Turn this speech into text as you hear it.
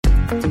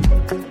Welcome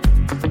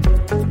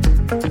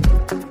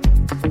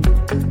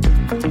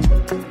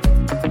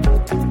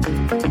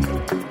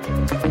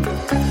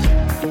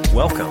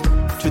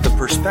to the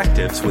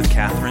Perspectives with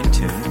Catherine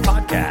Toon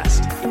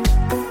podcast.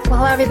 Well,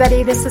 hello,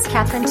 everybody. This is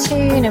Catherine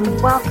Toon,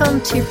 and welcome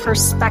to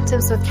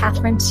Perspectives with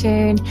Catherine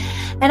Toon.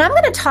 And I'm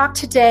going to talk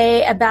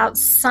today about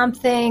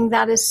something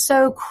that is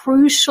so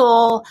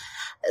crucial,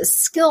 a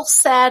skill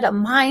set, a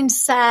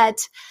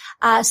mindset,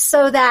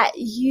 so that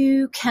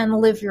you can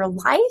live your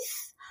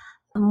life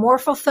more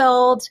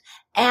fulfilled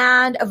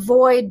and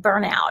avoid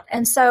burnout.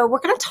 And so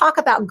we're going to talk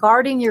about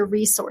guarding your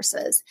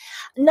resources.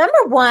 Number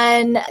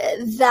one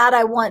that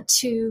I want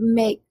to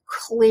make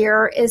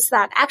clear is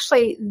that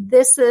actually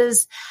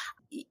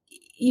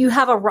you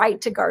have a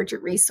right to guard your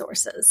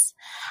resources.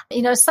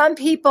 You know, some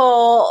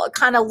people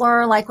kind of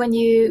learn, like when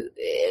you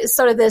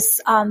sort of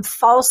this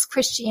false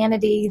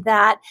Christianity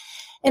that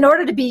in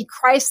order to be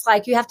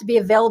Christ-like, you have to be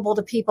available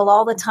to people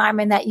all the time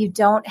and that you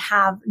don't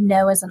have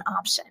no as an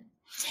option.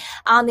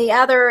 On the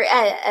other,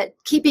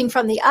 keeping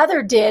from the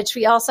other ditch,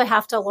 we also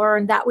have to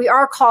learn that we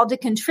are called to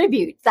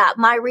contribute, that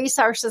my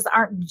resources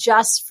aren't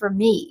just for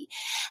me.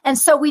 And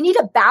so we need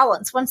a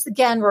balance. Once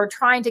again, we're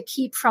trying to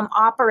keep from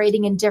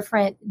operating in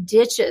different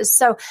ditches.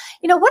 So,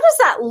 you know, what does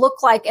that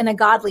look like in a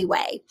godly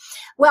way?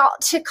 Well,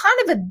 to kind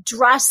of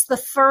address the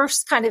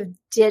first kind of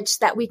ditch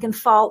that we can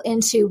fall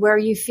into where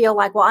you feel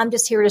like, well, I'm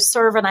just here to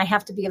serve and I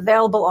have to be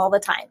available all the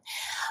time.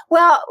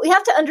 Well, we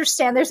have to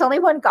understand there's only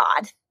one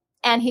God.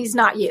 And he's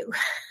not you.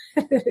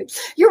 You're one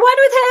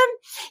with him.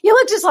 You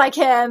look just like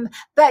him,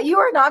 but you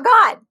are not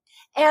God.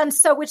 And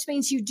so, which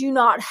means you do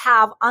not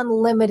have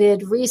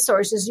unlimited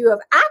resources. You have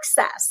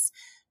access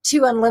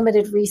to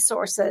unlimited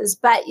resources,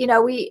 but you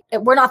know,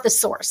 we're not the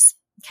source.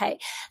 Okay.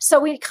 So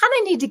we kind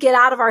of need to get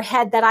out of our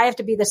head that I have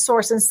to be the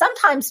source. And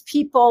sometimes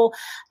people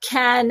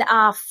can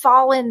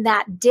fall in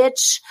that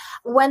ditch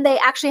when they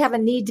actually have a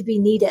need to be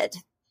needed.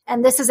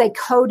 And this is a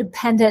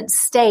codependent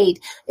state.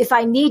 If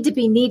I need to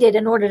be needed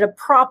in order to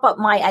prop up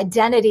my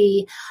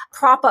identity,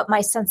 prop up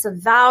my sense of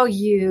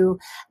value,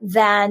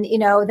 then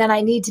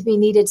I need to be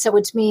needed. So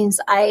which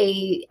means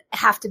I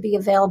have to be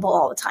available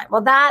all the time.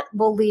 Well, that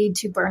will lead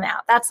to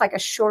burnout. That's like a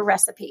sure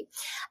recipe.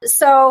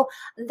 So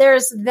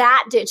there's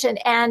that ditch.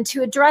 And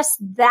to address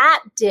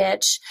that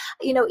ditch,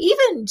 you know,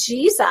 even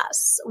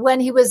Jesus, when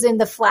he was in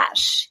the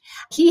flesh,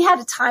 he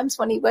had times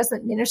when he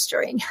wasn't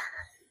ministering.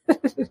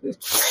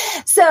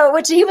 So,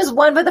 which he was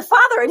one with the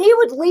Father, and he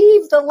would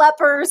leave the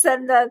lepers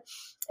and the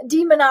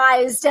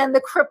demonized and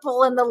the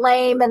cripple and the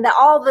lame and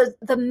all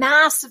the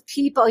mass of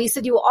people. He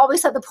said, you will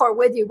always have the poor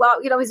with you.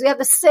 Well, you know, we have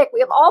the sick,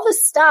 we have all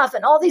this stuff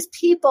and all these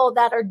people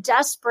that are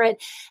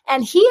desperate.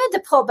 And he had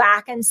to pull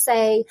back and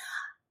say,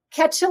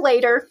 catch you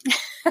later.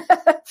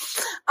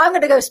 I'm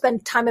going to go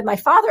spend time with my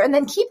Father. And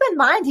then keep in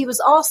mind, he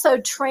was also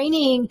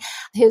training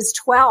his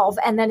 12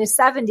 and then his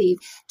 70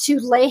 to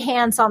lay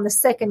hands on the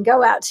sick and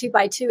go out 2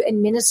 by 2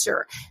 and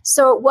minister.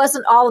 So it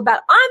wasn't all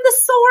about, I'm the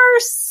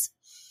source,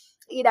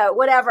 you know,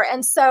 whatever.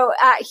 And so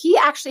he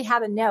actually had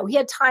to know. He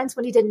had times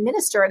when he didn't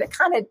minister and it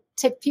kind of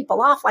ticked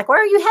people off. Like,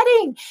 where are you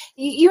heading?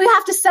 You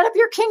have to set up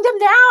your kingdom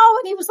now.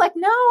 And he was like,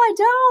 no, I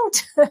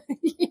don't.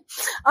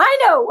 I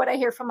know what I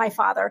hear from my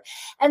Father.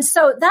 And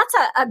so that's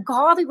a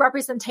godly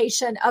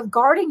representation of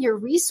guarding your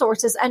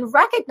resources and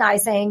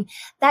recognizing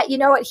that, you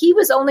know what, he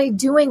was only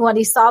doing what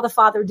he saw the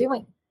Father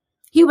doing.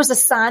 He was a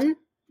son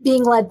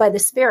being led by the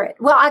Spirit.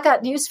 Well, I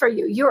got news for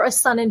you. You're a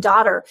son and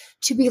daughter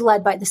to be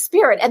led by the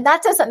Spirit. And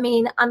that doesn't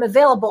mean I'm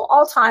available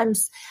all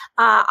times.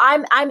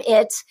 I'm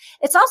it.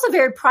 It's also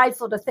very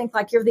prideful to think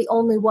like you're the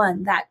only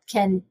one that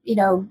can, you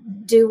know,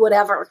 do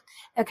whatever.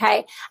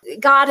 Okay.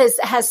 God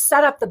has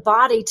set up the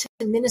body to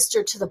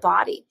minister to the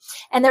body.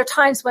 And there are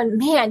times when,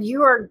 man,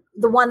 you are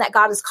the one that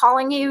God is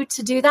calling you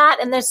to do that.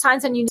 And there's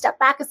times when you step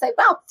back and say,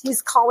 well,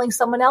 he's calling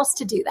someone else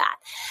to do that.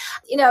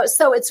 You know,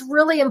 so it's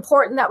really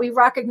important that we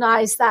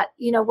recognize that,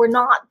 you know, we're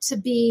not to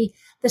be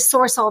the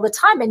source all the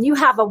time. And you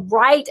have a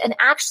right and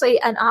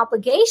actually an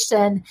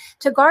obligation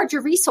to guard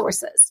your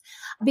resources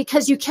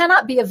because you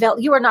cannot be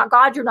available. You are not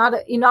God. You're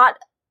not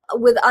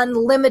with an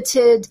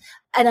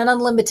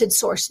unlimited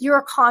source. You're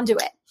a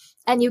conduit.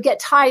 And you get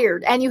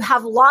tired and you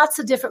have lots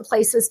of different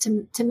places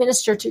to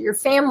minister to your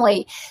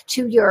family,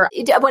 to your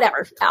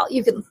whatever.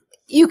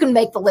 You can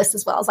make the list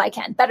as well as I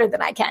can, better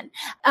than I can.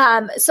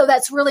 So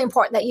that's really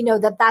important that you know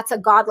that that's a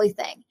godly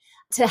thing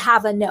to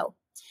have a no.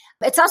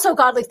 It's also a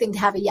godly thing to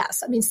have a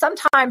yes. I mean,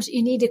 sometimes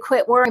you need to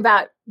quit worrying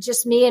about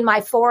just me and my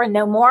 4 and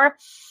no more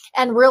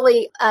and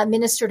really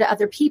minister to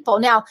other people.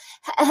 Now,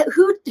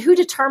 who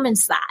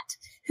determines that?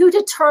 Who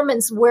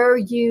determines where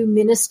you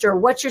minister,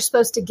 what you're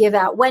supposed to give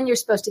out, when you're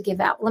supposed to give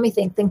out? Let me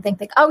think.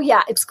 Oh,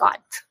 yeah, it's God.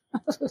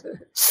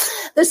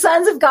 The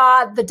sons of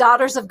God, the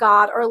daughters of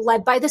God are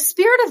led by the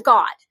Spirit of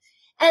God.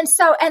 And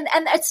so, and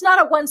it's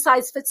not a one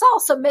size fits all.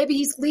 So maybe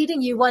he's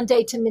leading you one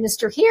day to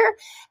minister here.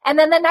 And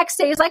then the next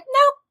day he's like,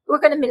 no,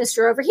 we're going to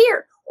minister over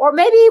here. Or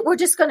maybe we're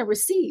just going to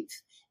receive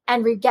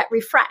and get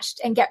refreshed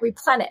and get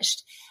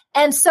replenished.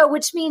 And so,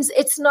 which means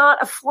it's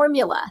not a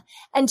formula.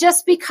 And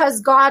just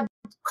because God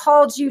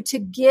called you to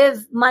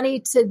give money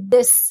to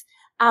this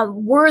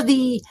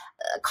worthy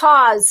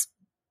cause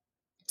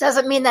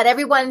doesn't mean that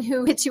everyone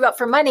who hits you up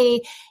for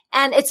money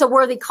and it's a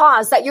worthy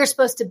cause that you're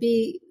supposed to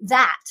be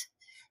that.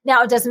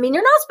 Now, it doesn't mean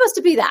you're not supposed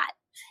to be that.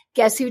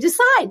 Guess who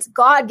decides?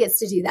 God gets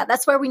to do that.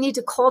 That's why we need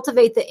to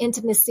cultivate the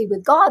intimacy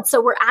with God. So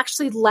we're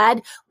actually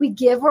led. We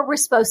give where we're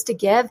supposed to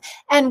give,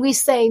 and we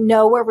say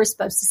no where we're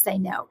supposed to say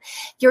no.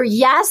 Your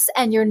yes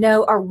and your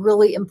no are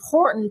really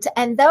important,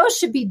 and those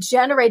should be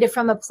generated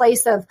from a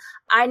place of,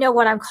 I know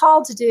what I'm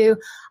called to do.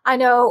 I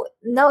know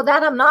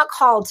that I'm not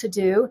called to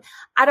do.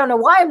 I don't know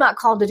why I'm not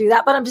called to do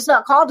that, but I'm just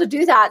not called to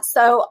do that.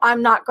 So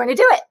I'm not going to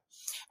do it.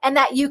 And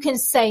that you can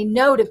say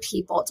no to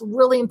people. It's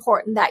really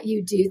important that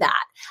you do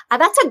that.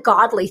 That's a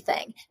godly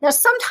thing. Now,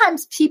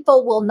 sometimes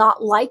people will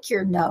not like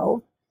your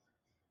no.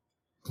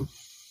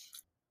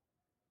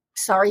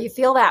 Sorry you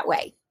feel that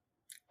way.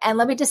 And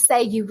let me just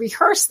say, you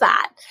rehearse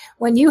that.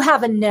 When you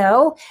have a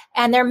no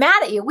and they're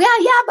mad at you,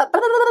 but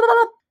blah, blah, blah,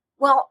 blah.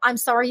 Well, I'm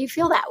sorry you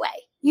feel that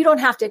way. You don't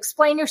have to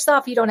explain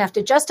yourself. You don't have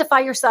to justify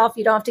yourself.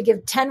 You don't have to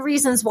give 10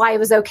 reasons why it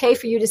was okay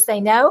for you to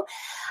say no.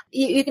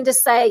 You can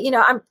just say,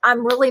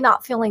 I'm really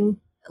not feeling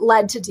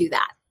led to do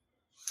that.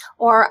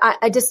 Or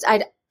I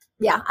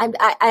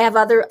have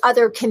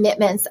other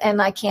commitments and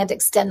I can't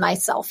extend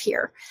myself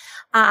here.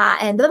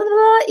 And blah,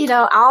 blah,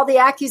 blah, all the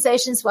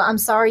accusations. Well, I'm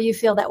sorry you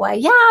feel that way.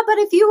 Yeah, but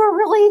if you were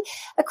really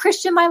a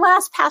Christian, my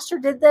last pastor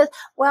did this.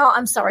 Well,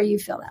 I'm sorry you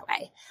feel that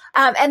way.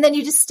 And then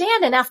you just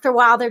stand, and after a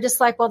while, they're just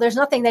like, well, there's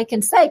nothing they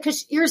can say,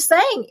 because you're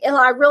saying,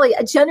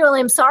 I genuinely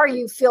am sorry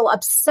you feel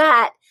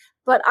upset,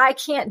 but I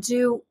can't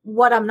do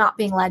what I'm not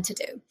being led to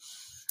do.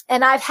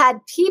 And I've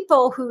had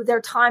people who, there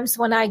are times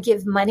when I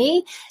give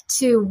money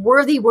to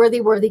worthy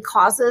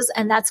causes,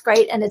 and that's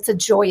great. And it's a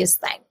joyous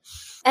thing.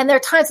 And there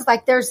are times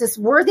like there's this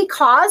worthy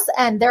cause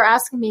and they're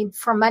asking me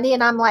for money.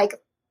 And I'm like,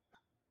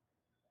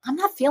 I'm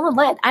not feeling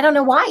led. I don't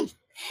know why.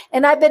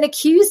 And I've been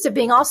accused of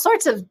being all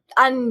sorts of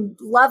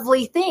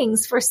unlovely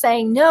things for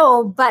saying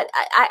no, but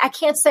I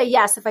can't say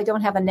yes if I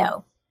don't have a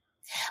no.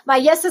 My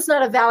yes is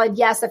not a valid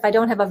yes if I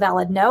don't have a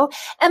valid no.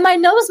 And my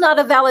no is not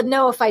a valid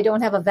no if I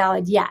don't have a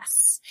valid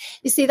yes.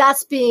 You see,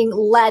 that's being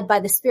led by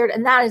the Spirit,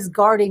 and that is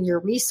guarding your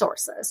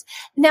resources.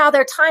 Now,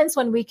 there are times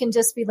when we can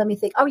just be, let me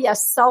think, oh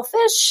yes,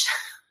 selfish.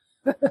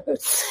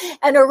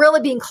 And are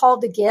really being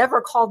called to give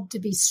or called to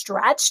be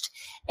stretched.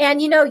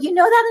 And you know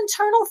that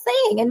internal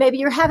thing. And maybe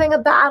you're having a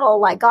battle,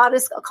 like God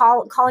is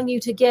calling you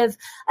to give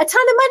a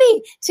ton of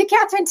money to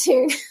Catherine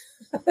Toon.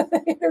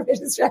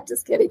 I'm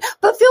just kidding,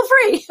 but feel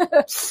free.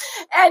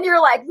 And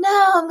you're like,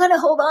 no, I'm going to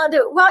hold on to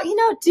it. Well,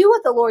 do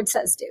what the Lord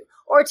says do,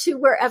 or to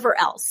wherever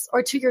else,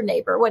 or to your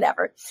neighbor,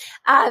 whatever.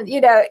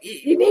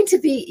 You need to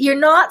be, you're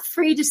not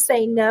free to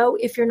say no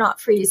if you're not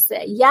free to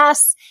say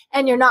yes.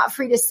 And you're not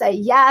free to say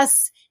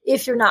yes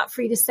if you're not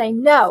free to say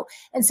no.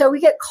 And so we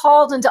get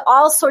called into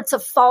all sorts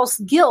of false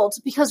guilt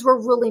because we're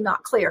really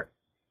not clear.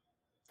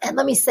 And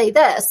let me say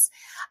this.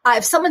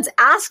 If someone's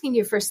asking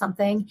you for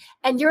something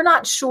and you're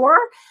not sure,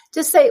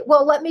 just say,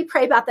 well, let me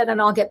pray about that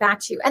and I'll get back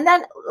to you. And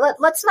then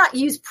let's not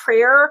use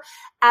prayer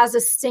as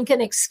a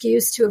stinking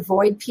excuse to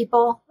avoid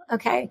people.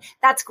 Okay.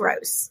 That's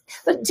gross.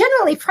 But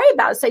generally pray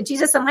about it. Say,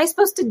 Jesus, am I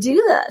supposed to do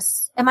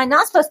this? Am I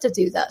not supposed to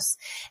do this?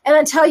 And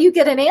until you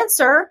get an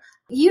answer,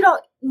 you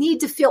don't need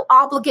to feel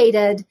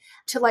obligated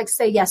to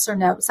say yes or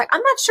no. It's like,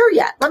 I'm not sure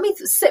yet. Let me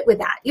sit with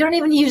that. You don't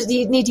even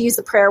need to use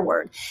the prayer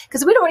word,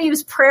 because we don't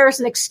use prayer as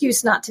an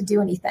excuse not to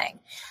do anything.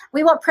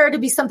 We want prayer to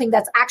be something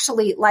that's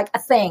actually like a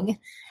thing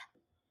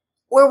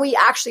where we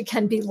actually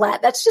can be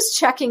led. That's just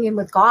checking in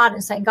with God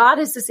and saying, God,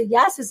 is this a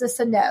yes? Is this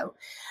a no?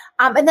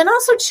 And then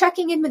also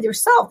checking in with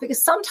yourself,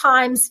 because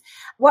sometimes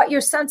what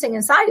you're sensing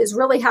inside is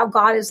really how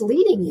God is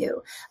leading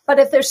you. But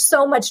if there's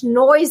so much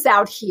noise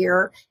out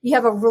here, you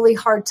have a really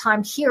hard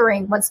time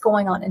hearing what's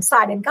going on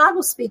inside. And God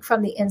will speak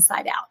from the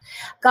inside out.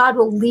 God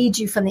will lead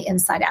you from the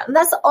inside out. And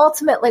that's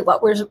ultimately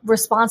what we're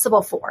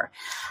responsible for.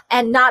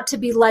 And not to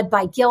be led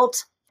by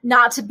guilt,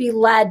 not to be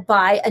led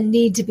by a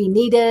need to be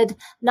needed,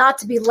 not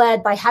to be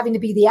led by having to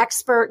be the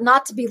expert,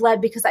 not to be led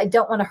because I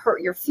don't want to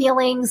hurt your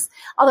feelings,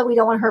 although we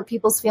don't want to hurt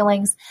people's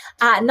feelings,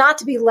 not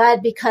to be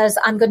led because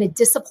I'm going to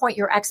disappoint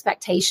your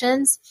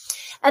expectations.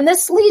 And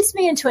this leads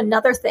me into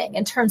another thing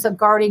in terms of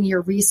guarding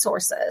your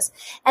resources.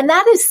 And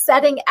that is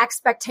setting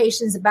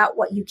expectations about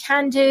what you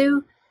can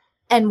do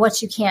and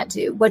what you can't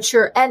do,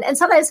 and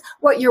sometimes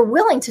what you're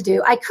willing to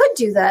do. I could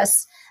do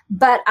this,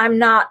 but I'm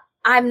not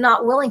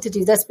willing to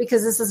do this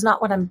because this is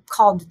not what I'm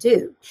called to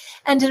do.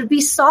 And to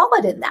be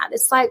solid in that.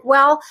 It's like,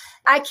 well,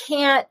 I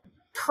can't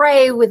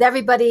pray with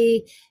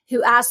everybody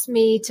who asks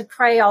me to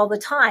pray all the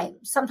time.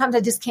 Sometimes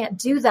I just can't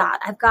do that.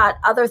 I've got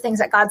other things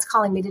that God's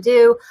calling me to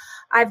do.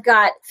 I've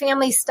got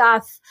family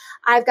stuff.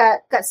 I've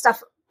got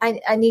stuff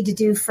I need to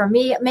do for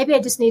me. Maybe I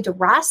just need to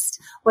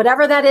rest,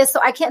 whatever that is. So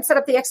I can't set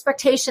up the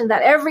expectation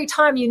that every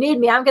time you need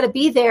me, I'm going to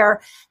be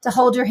there to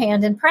hold your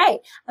hand and pray.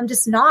 I'm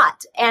just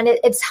not. And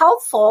it's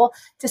helpful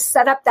to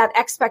set up that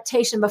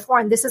expectation before.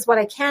 And this is what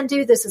I can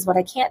do. This is what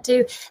I can't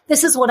do.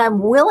 This is what I'm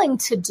willing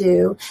to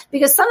do.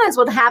 Because sometimes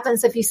what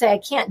happens if you say, I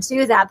can't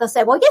do that, they'll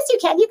say, well, yes, you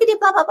can. You can do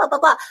blah, blah, blah, blah,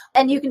 blah.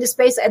 And you can just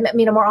basically, I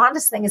mean, a more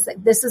honest thing is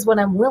that this is what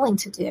I'm willing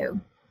to do.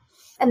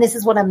 And this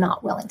is what I'm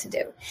not willing to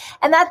do.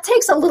 And that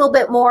takes a little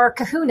bit more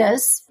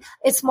kahunas.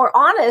 It's more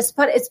honest,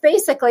 but it's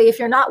basically, if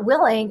you're not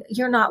willing,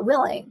 you're not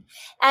willing.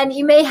 And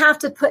you may have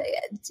to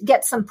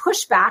get some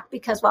pushback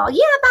because, well,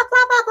 yeah, blah,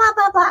 blah, blah, blah,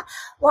 blah, blah.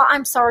 Well,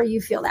 I'm sorry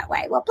you feel that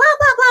way. Well, blah,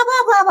 blah, blah,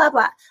 blah, blah, blah,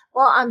 blah.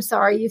 Well, I'm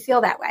sorry you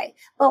feel that way.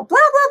 Well, blah,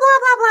 blah, blah,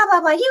 blah,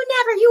 blah, blah, blah.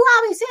 You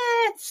always,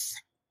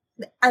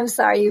 I'm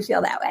sorry you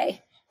feel that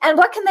way. And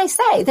what can they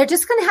say? They're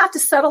just going to have to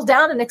settle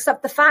down and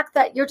accept the fact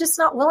that you're just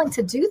not willing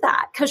to do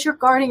that because you're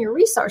guarding your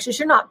resources.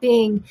 You're not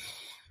being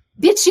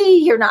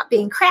bitchy. You're not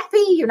being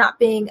crappy. You're not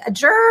being a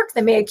jerk.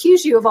 They may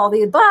accuse you of all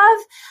the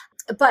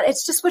above, but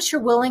it's just what you're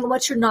willing and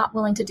what you're not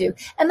willing to do.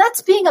 And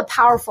that's being a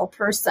powerful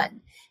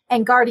person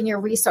and guarding your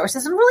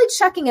resources and really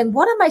checking in.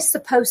 What am I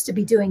supposed to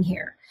be doing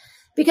here?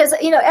 Because,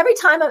 every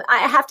time I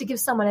have to give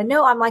someone a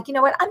no, I'm like, you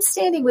know what, I'm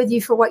standing with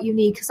you for what you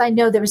need because I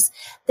know there's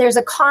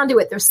a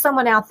conduit, there's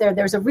someone out there,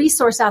 there's a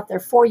resource out there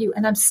for you,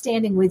 and I'm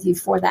standing with you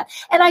for that.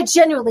 And I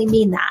genuinely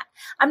mean that.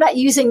 I'm not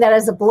using that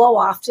as a blow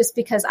off just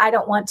because I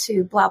don't want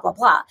to blah, blah,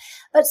 blah.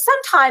 But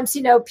sometimes,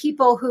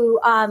 people who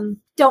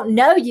don't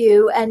know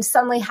you and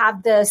suddenly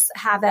have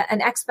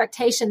an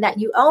expectation that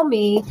you owe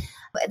me,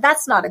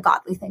 that's not a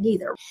godly thing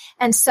either.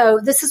 And so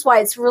this is why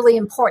it's really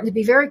important to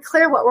be very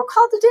clear what we're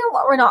called to do and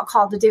what we're not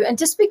called to do, and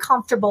just be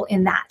comfortable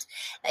in that.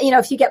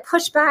 If you get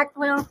pushback,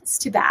 well, it's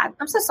too bad.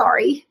 I'm so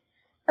sorry.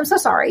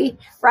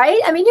 Right?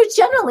 I mean, you're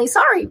genuinely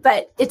sorry,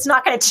 but it's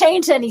not going to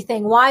change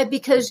anything. Why?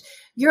 Because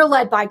you're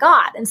led by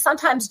God. And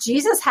sometimes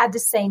Jesus had to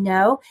say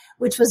no,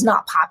 which was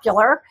not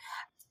popular,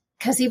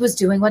 because he was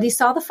doing what he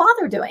saw the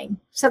Father doing.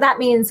 So that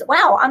means,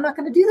 wow, I'm not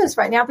going to do this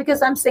right now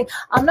because I'm saying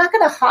I'm not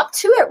going to hop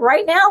to it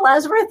right now,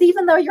 Lazarus,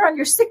 even though you're on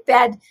your sick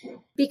bed,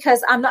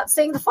 because I'm not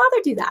seeing the Father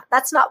do that.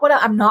 That's not what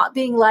I'm not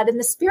being led in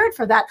the Spirit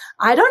for that.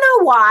 I don't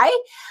know why.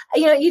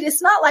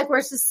 It's not like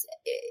we're just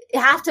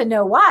have to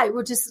know why.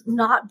 We're just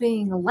not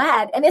being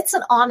led. And it's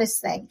an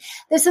honest thing.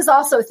 This is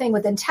also a thing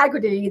with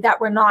integrity that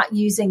we're not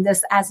using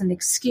this as an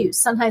excuse.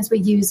 Sometimes we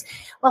use,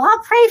 well,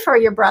 I'll pray for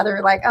your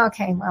brother. Like,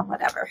 okay, well,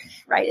 whatever,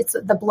 right? It's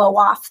the blow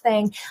off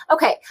thing.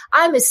 Okay.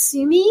 I'm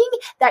assuming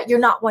that you're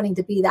not wanting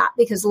to be that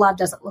because love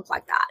doesn't look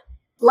like that.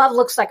 Love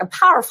looks like a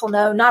powerful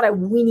no, not a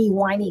weeny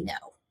whiny no.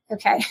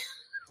 Okay.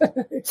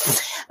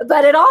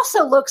 But it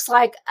also looks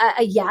like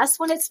a yes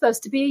when it's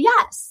supposed to be a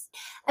yes.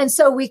 And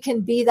so we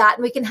can be that,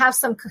 and we can have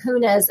some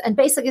kahunas and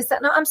basically say,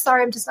 no, I'm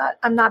sorry.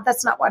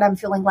 That's not what I'm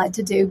feeling led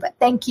to do, but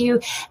thank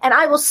you. And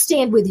I will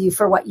stand with you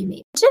for what you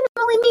need.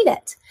 Genuinely mean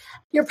it.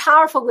 You're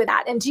powerful with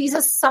that. And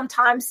Jesus,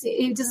 sometimes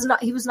he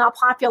was not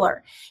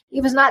popular.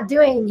 He was not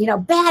doing,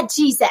 bad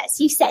Jesus.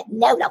 He said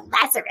no to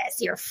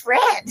Lazarus, your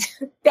friend.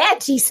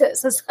 Bad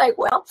Jesus. It's like,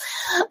 well,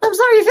 I'm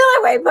sorry you feel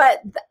that way,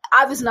 but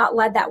I was not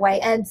led that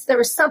way. And there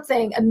was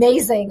something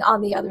amazing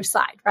on the other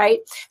side, right?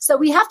 So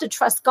we have to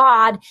trust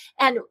God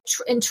and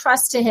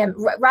trust to him,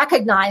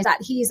 recognize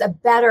that he's a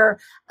better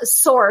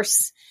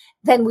source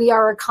than we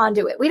are a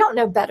conduit. We don't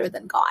know better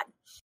than God.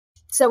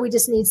 So we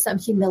just need some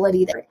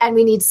humility there, and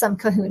we need some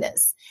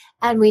kahunas,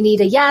 and we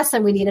need a yes,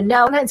 and we need a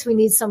no. Sometimes we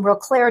need some real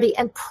clarity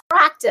and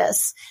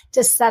practice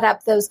to set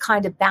up those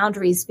kind of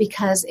boundaries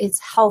because it's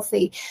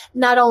healthy.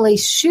 Not only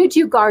should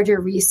you guard your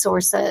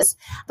resources,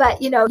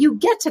 but you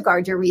get to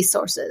guard your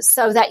resources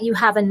so that you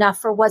have enough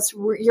for what's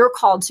you're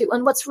called to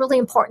and what's really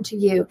important to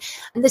you.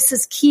 And this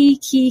is key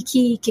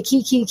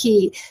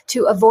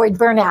to avoid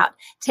burnout.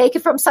 Take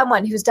it from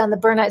someone who's done the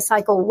burnout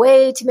cycle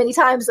way too many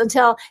times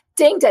until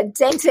ding, ding,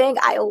 ding, ding,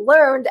 I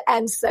learned,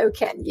 and so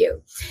can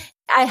you.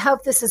 I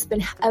hope this has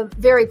been a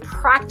very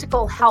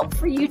practical help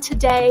for you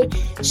today.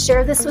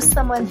 Share this with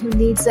someone who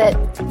needs it.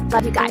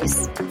 Love you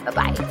guys.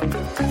 Bye-bye.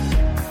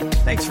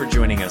 Thanks for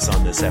joining us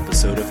on this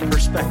episode of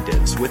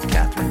Perspectives with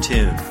Catherine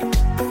Toon.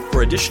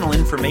 For additional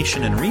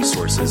information and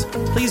resources,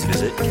 please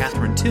visit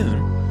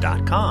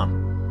catherinetoon.com.